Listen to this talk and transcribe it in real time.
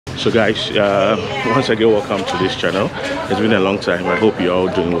So guys, once again, welcome to this channel. It's been a long time. I hope you're all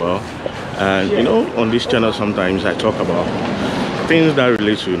doing well. And you know, on this channel sometimes I talk about things that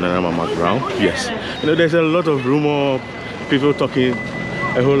relate to Nana Mama Brown. Yes, you know, there's a lot of rumor, people talking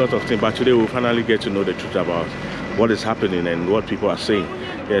a whole lot of things, but today we'll finally get to know the truth about what is happening and what people are saying.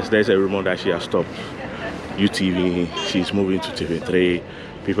 Yes, there's a rumor that she has stopped UTV, she's moving to TV3.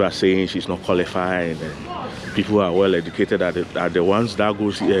 People are saying she's not qualified, and people who are well educated are the ones that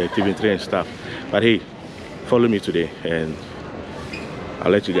goes TV3 and stuff. But hey, follow me today and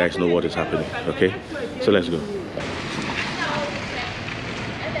I'll let you guys know what is happening. Okay, so let's go.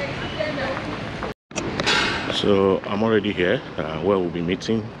 So I'm already here where we'll be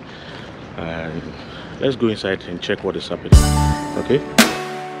meeting, and let's go inside and check what is happening. Okay.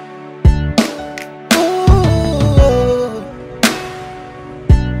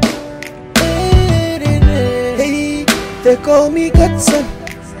 They call me Godson,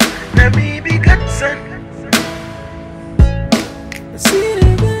 let me be Godson.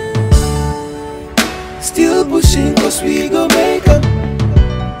 Still pushing cause we gon' make 'em.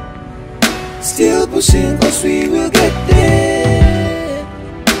 Still pushing cause we will get there.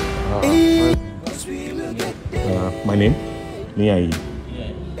 Cause we will get there. My name? Niiayi.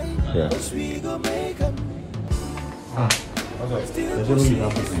 Yeah. We gon' make 'em.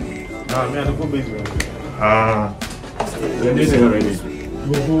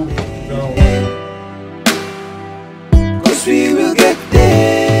 Cause we will get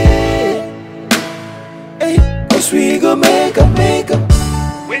there. Hey, cause we gon' make 'em, make 'em.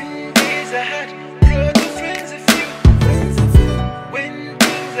 When days are hot, brought the friends of you. When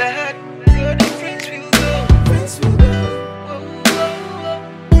things are hot, brought the friends will go. Friends will go.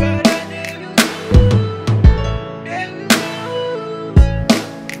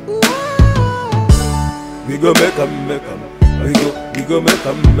 We go make 'em, make 'em. We go make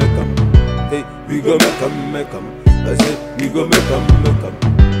 'em, make 'em. Hey, we go make 'em, make 'em. I say, we go make 'em, make 'em.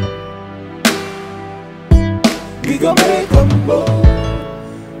 We go make 'em, oh.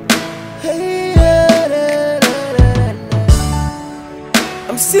 Hey,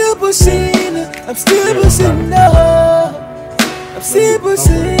 I'm still pushing, I'm still pushing now. I'm still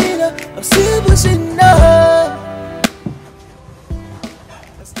pushing, I'm still pushing now.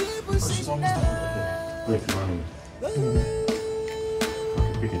 I'm still pushing now. Wait, man.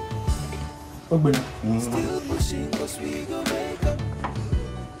 Still pushing cause we gon' make 'em.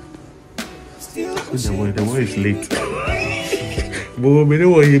 Still pushing. The boy is late. But we know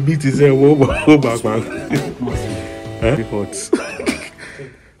what you beat is a woe back.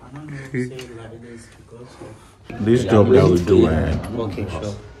 This job that we do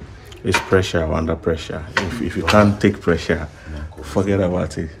is pressure, under pressure. If you can't take pressure, forget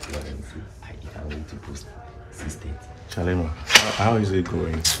about it. Chalema, how is it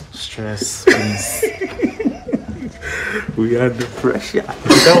going? Stress, please. We are under pressure. If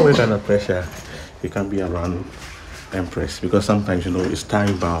you can't work under pressure, you can't be around Empress, because sometimes, you know, it's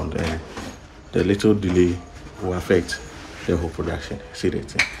time bound and the little delay will affect the whole production. See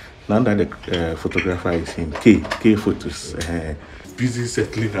that? Now that the photographer is in K photos, busy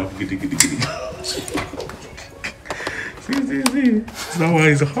settling up. See. Someone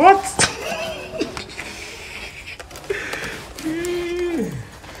is hot.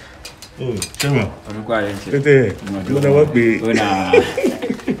 Oh, Chema.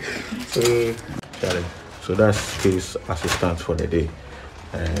 So, Charlie. So that's his assistant for the day.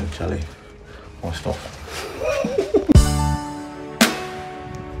 And Charlie, one stop.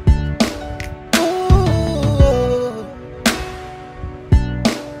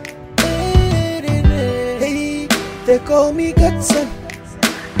 Hey, they call me Godson,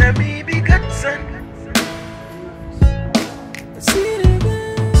 let me be Godson.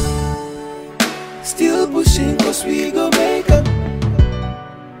 Still pushing cause we gon' make 'em.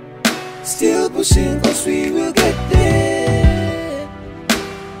 Still pushing cause we will get there.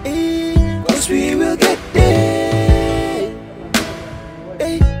 Cause we will get there.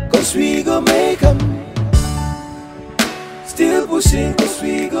 Cause we gon' make 'em. Still pushing cause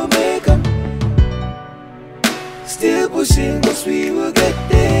we gon' make 'em. Still pushing cause we will get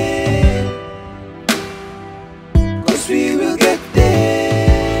there. Cause we will get there.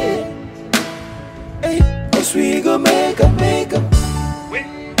 Cause we gon' make 'em, make 'em.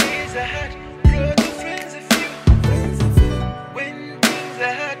 When days are hot, brought the friends of you. When things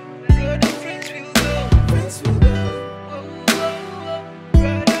are hot, brought the friends will go. Friends will go.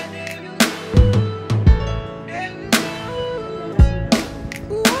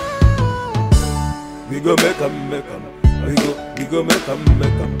 We go make 'em, make 'em. We go make 'em,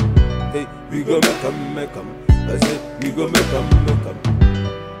 make 'em. Hey, we go make 'em, make 'em. I say, we go make 'em, make 'em.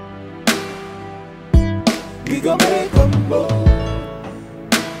 we gon' make them boom.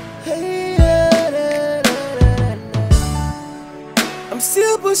 Hey, yeah, da, da, da, da. I'm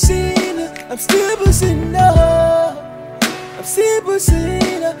still pushing, I'm still pushing up. I'm still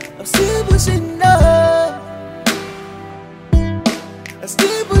pushing, I'm still pushing up. I'm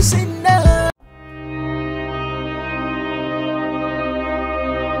still pushing up.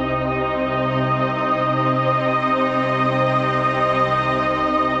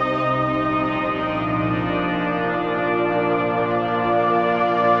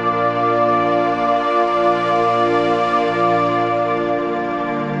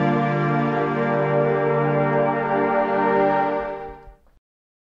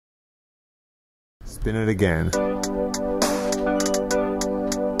 Spin it again.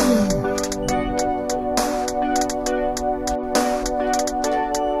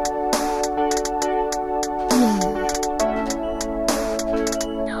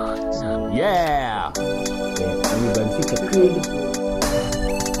 Yeah!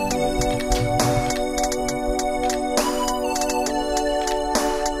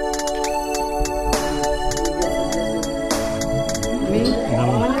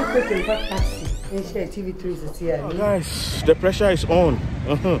 Oh, guys, the pressure is on.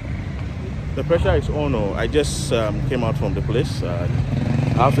 The pressure is on. Oh, I just came out from the place. I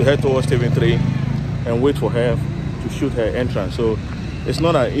have to head towards TV3 and wait for her to shoot her entrance. So it's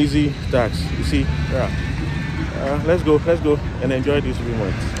not an easy task. You see, yeah. Let's go and enjoy this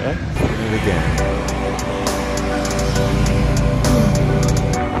moment. Yeah? Spin it again.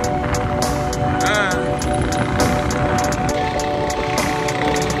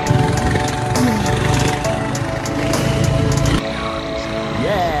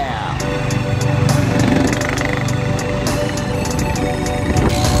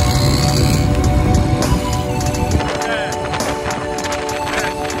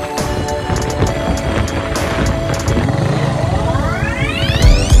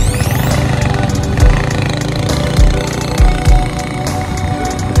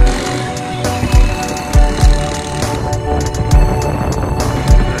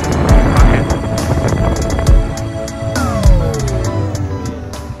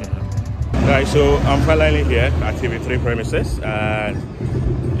 So I'm finally here at TV3 premises, and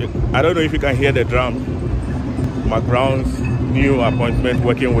I don't know if you can hear the drum. McBrown's new appointment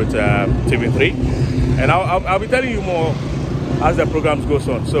working with TV3, and I'll be telling you more as the programs goes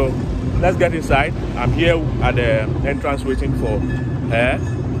on. So let's get inside. I'm here at the entrance waiting for her,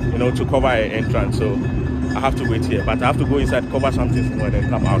 you know, to cover her entrance. So I have to wait here, but I have to go inside, cover something for her, then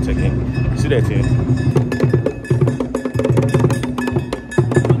come out again. See that here?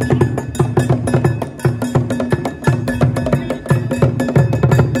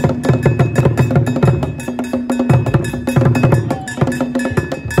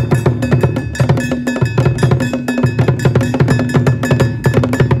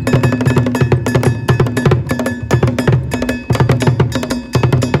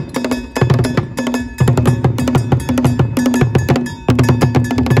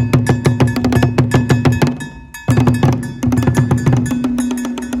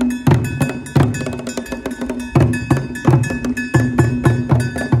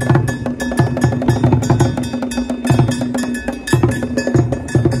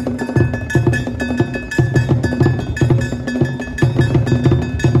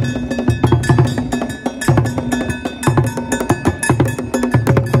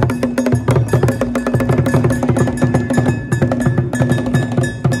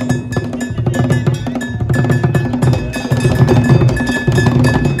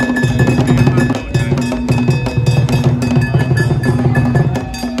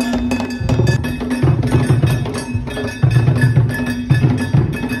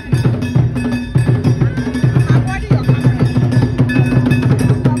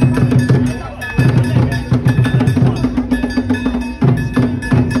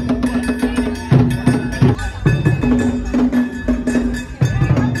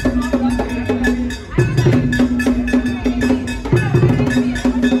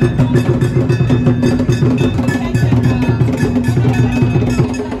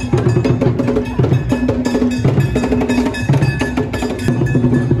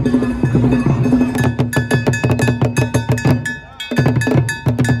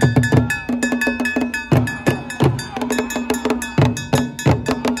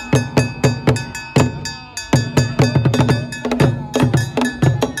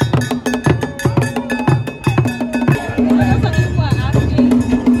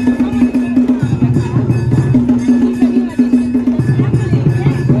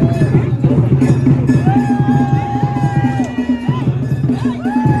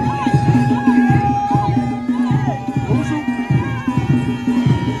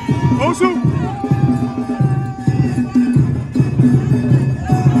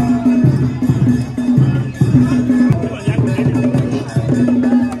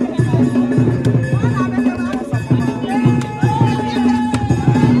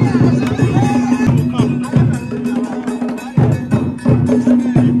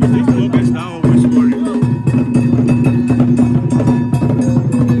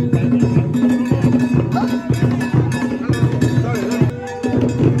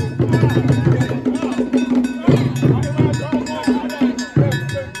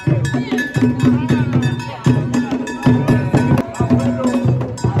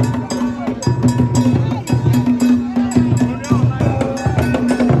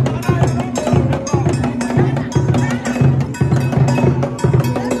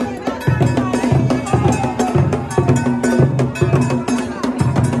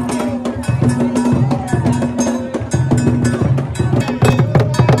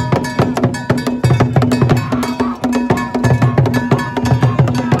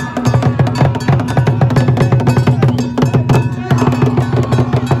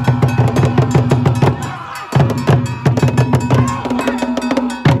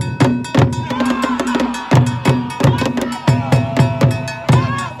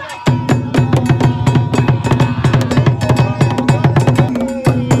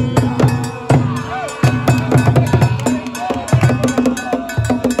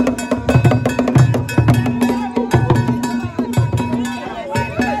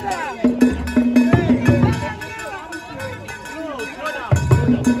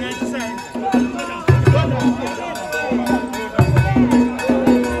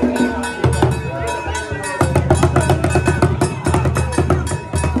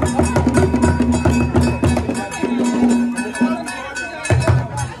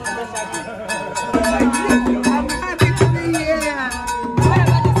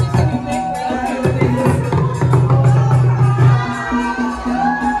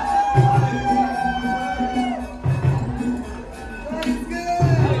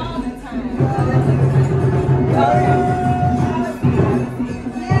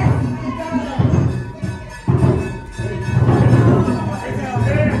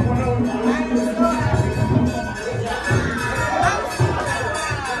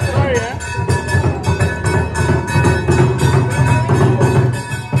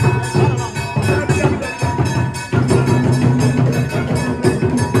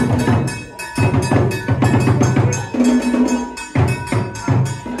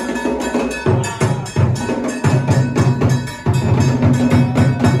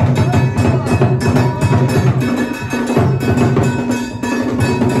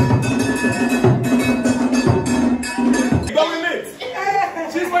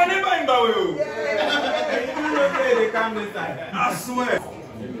 I swear.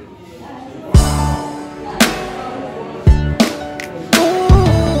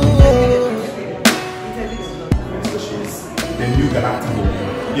 The new character.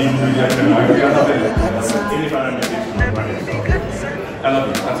 I love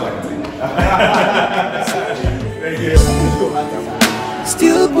you. That's all I can say. Thank you.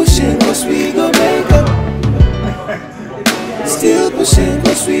 Still pushing cause we gon' make up. Still pushing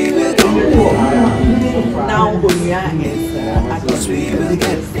cause we will get there. Now Bonya is Cause we will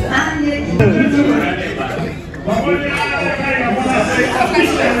get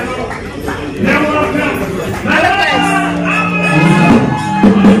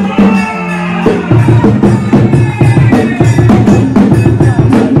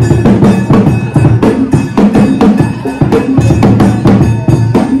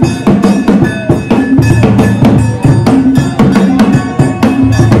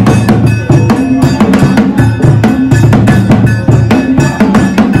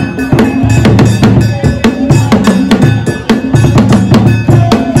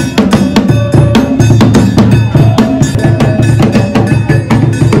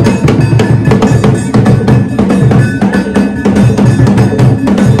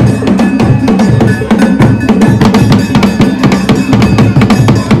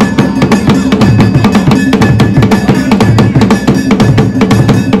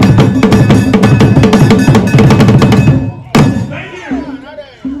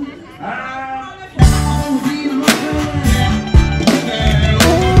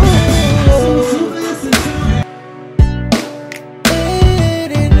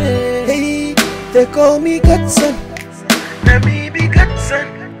They call me Godson, let me be Godson.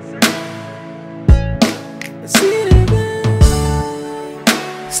 See it again.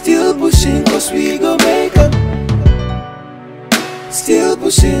 Still pushing cause we gon' make up. Still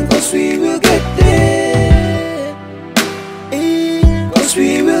pushing cause we will get there. Cause cause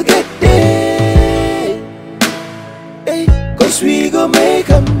we will get there. Hey, cause we gon' make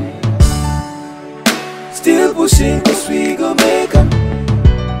 'em. Still pushing cause we gon' make 'em.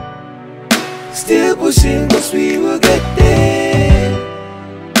 Still pushing cause we will get there.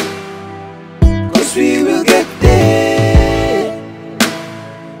 Cause we will get there.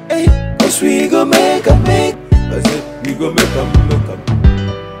 Hey, cause we gon' make 'em, make. That's it. We gon' make 'em, make 'em.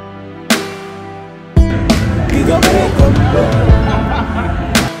 We gon' make 'em.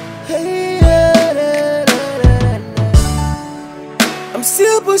 Hey, da, da, da, da, da. I'm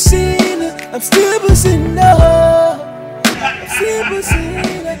still pushing, I'm still pushing, no. I'm still pushing,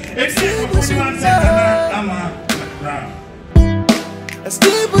 I'm still pushing, no. I'm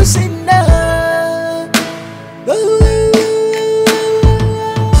still pushing, no.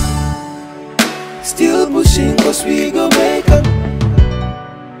 Still pushing, cause we gon' make 'em.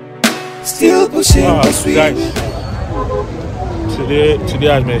 Still pushing, cause we guys, today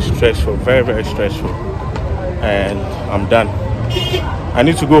has been stressful, very, very stressful, and I'm done. I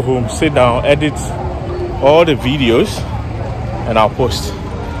need to go home, sit down, edit all the videos, and I'll post.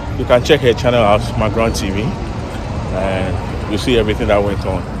 You can check her channel out, Maground TV, and you'll see everything that went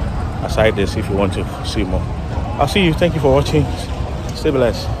on aside this if you want to see more. I'll see you. Thank you for watching. Stay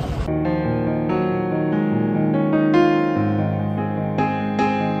blessed.